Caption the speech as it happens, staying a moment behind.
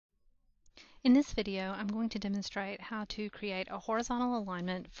In this video, I'm going to demonstrate how to create a horizontal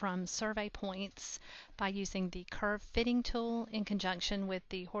alignment from survey points by using the curve fitting tool in conjunction with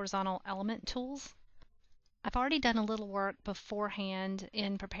the horizontal element tools. I've already done a little work beforehand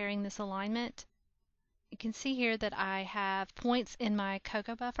in preparing this alignment. You can see here that I have points in my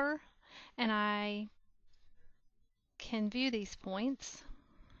Cocoa Buffer, and I can view these points.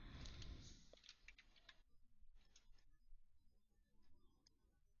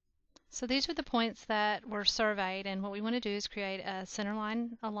 So these are the points that were surveyed, and what we want to do is create a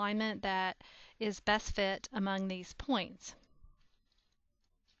centerline alignment that is best fit among these points.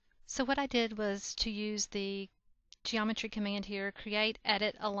 So what I did was to use the geometry command here, create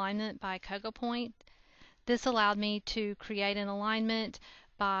edit alignment by Cocoa Point. This allowed me to create an alignment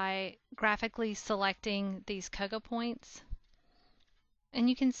by graphically selecting these Cocoa Points. And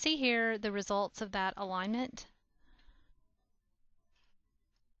you can see here the results of that alignment.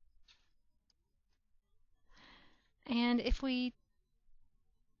 And if we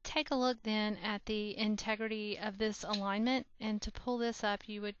take a look then at the integrity of this alignment, and to pull this up,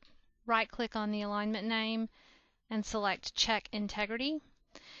 you would right-click on the alignment name and select Check Integrity.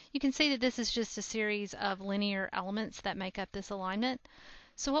 You can see that this is just a series of linear elements that make up this alignment.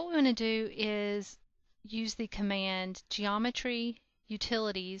 So what we want to do is use the command Geometry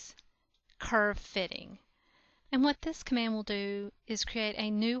Utilities Curve Fitting. And what this command will do is create a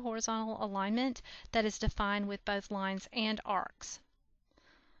new horizontal alignment that is defined with both lines and arcs.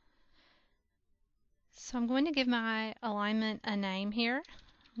 So I'm going to give my alignment a name here.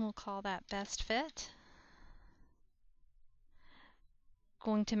 We'll call that Best Fit.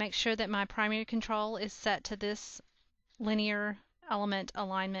 Going to make sure that my primary control is set to this linear element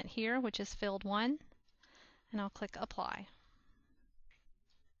alignment here, which is field 1, and I'll click Apply.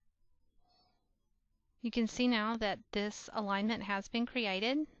 You can see now that this alignment has been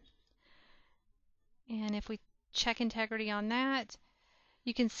created, and if we check integrity on that,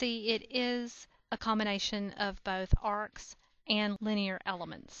 you can see it is a combination of both arcs and linear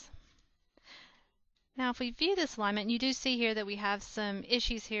elements. Now if we view this alignment, you do see here that we have some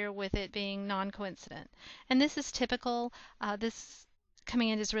issues here with it being non-coincident, and this is typical. This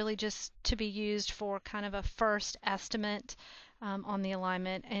command is really just to be used for kind of a first estimate on the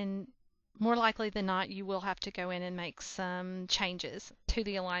alignment, and more likely than not you will have to go in and make some changes to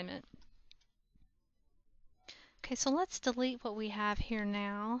the alignment. Okay, so let's delete what we have here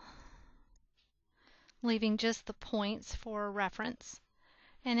now, leaving just the points for reference.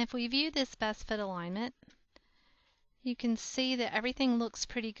 And if we view this best fit alignment, you can see that everything looks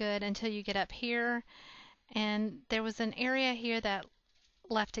pretty good until you get up here, and there was an area here that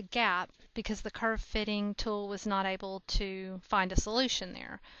left a gap because the curve fitting tool was not able to find a solution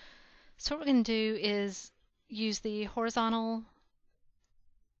there. So what we're going to do is use the horizontal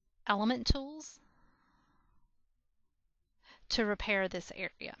element tools to repair this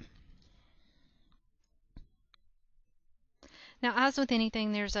area. Now, as with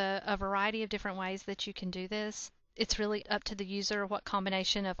anything, there's a variety of different ways that you can do this. It's really up to the user what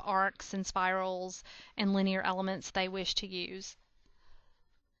combination of arcs and spirals and linear elements they wish to use.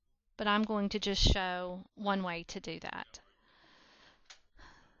 But I'm going to just show one way to do that.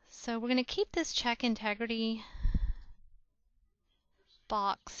 So we're going to keep this check integrity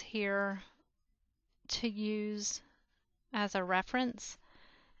box here to use as a reference.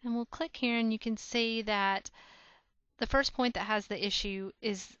 And we'll click here, and you can see that the first point that has the issue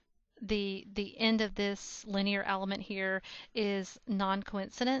is the end of this linear element here is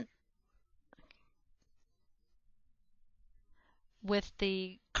non-coincident with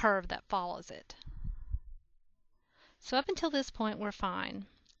the curve that follows it. So up until this point we're fine.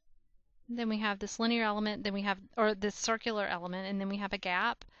 Then we have this linear element, then we have, or this circular element, and then we have a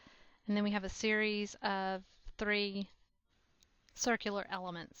gap, and then we have a series of 3 circular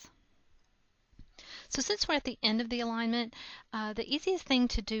elements. So since we're at the end of the alignment, the easiest thing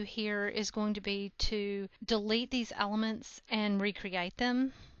to do here is going to be to delete these elements and recreate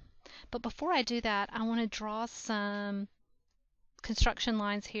them. But before I do that, I want to draw some construction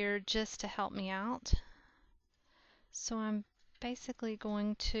lines here just to help me out. So I'm basically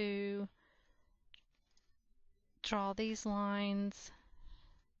going to draw these lines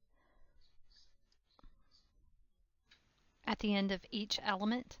at the end of each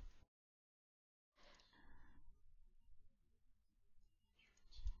element.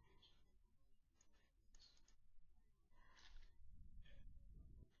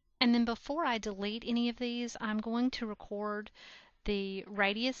 And then before I delete any of these, I'm going to record the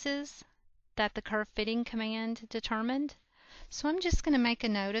radiuses that the curve fitting command determined. So I'm just going to make a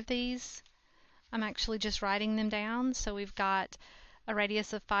note of these. I'm actually just writing them down. So we've got a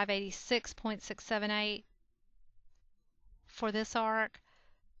radius of 586.678 for this arc,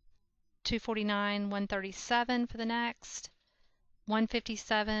 249, 137 for the next,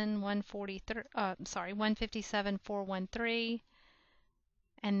 157, 143, 157, 413,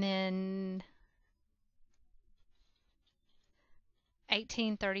 and then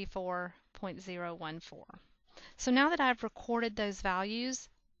 1834.014. So now that I've recorded those values,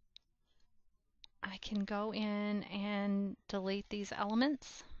 I can go in and delete these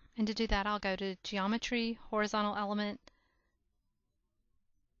elements. And to do that, I'll go to Geometry, Horizontal Element,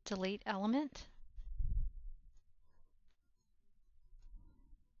 Delete Element.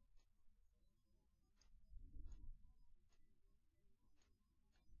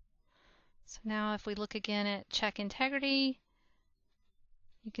 So now if we look again at Check Integrity,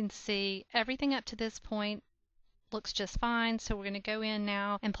 you can see everything up to this point looks just fine. So we're going to go in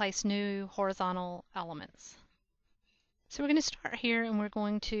now and place new horizontal elements. So we're going to start here and we're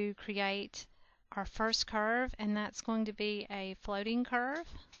going to create our first curve, and that's going to be a floating curve.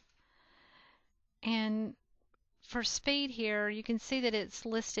 And for speed here, you can see that it's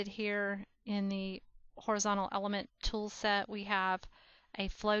listed here in the horizontal element tool set. We have a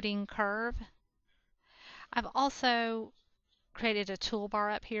floating curve. I've also created a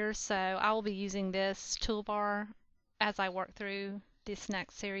toolbar up here, so I will be using this toolbar as I work through this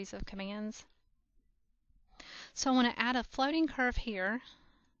next series of commands. So I want to add a floating curve here,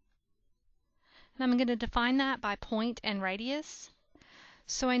 and I'm going to define that by point and radius.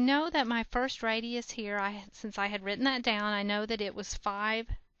 So I know that my first radius here, since I had written that down, I know that it was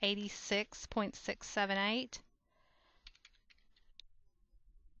 586.678.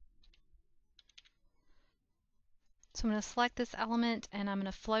 So I'm going to select this element and I'm going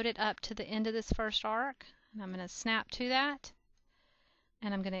to float it up to the end of this first arc, and I'm going to snap to that,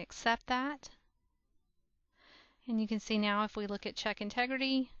 and I'm going to accept that. And you can see now if we look at Check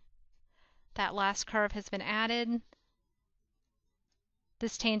Integrity, that last curve has been added.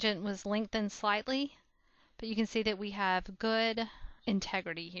 This tangent was lengthened slightly, but you can see that we have good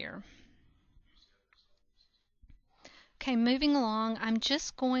integrity here. Okay, moving along, I'm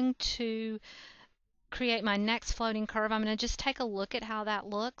just going to create my next floating curve. I'm going to just take a look at how that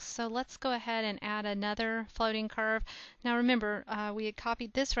looks. So let's go ahead and add another floating curve. Now remember, we had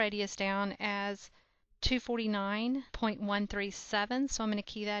copied this radius down as 249.137, so I'm going to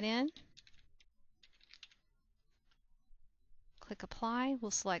key that in. Click Apply.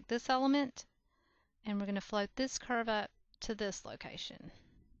 We'll select this element, and we're going to float this curve up to this location.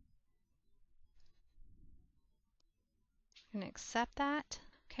 I'm going to accept that.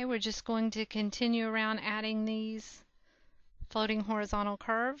 Okay, we're just going to continue around adding these floating horizontal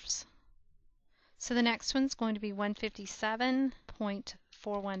curves. So the next one's going to be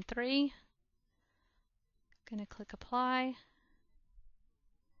 157.413. Going to click Apply,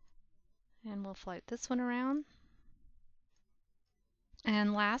 and we'll float this one around.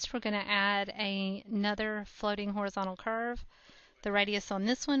 And last, we're going to add another floating horizontal curve. The radius on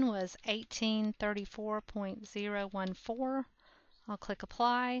this one was 1834.014. I'll click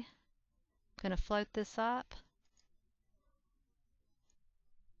Apply. I'm going to float this up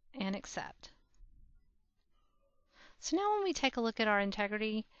and accept. So now when we take a look at our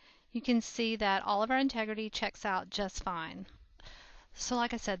integrity, you can see that all of our integrity checks out just fine. So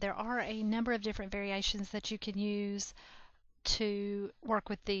like I said, there are a number of different variations that you can use to work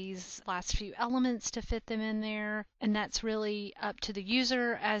with these last few elements to fit them in there, and that's really up to the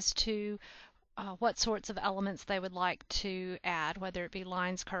user as to what sorts of elements they would like to add, whether it be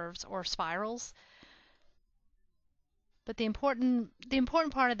lines, curves, or spirals. But the important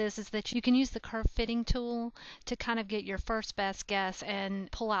part of this is that you can use the curve fitting tool to kind of get your first best guess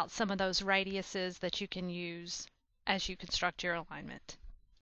and pull out some of those radiuses that you can use as you construct your alignment.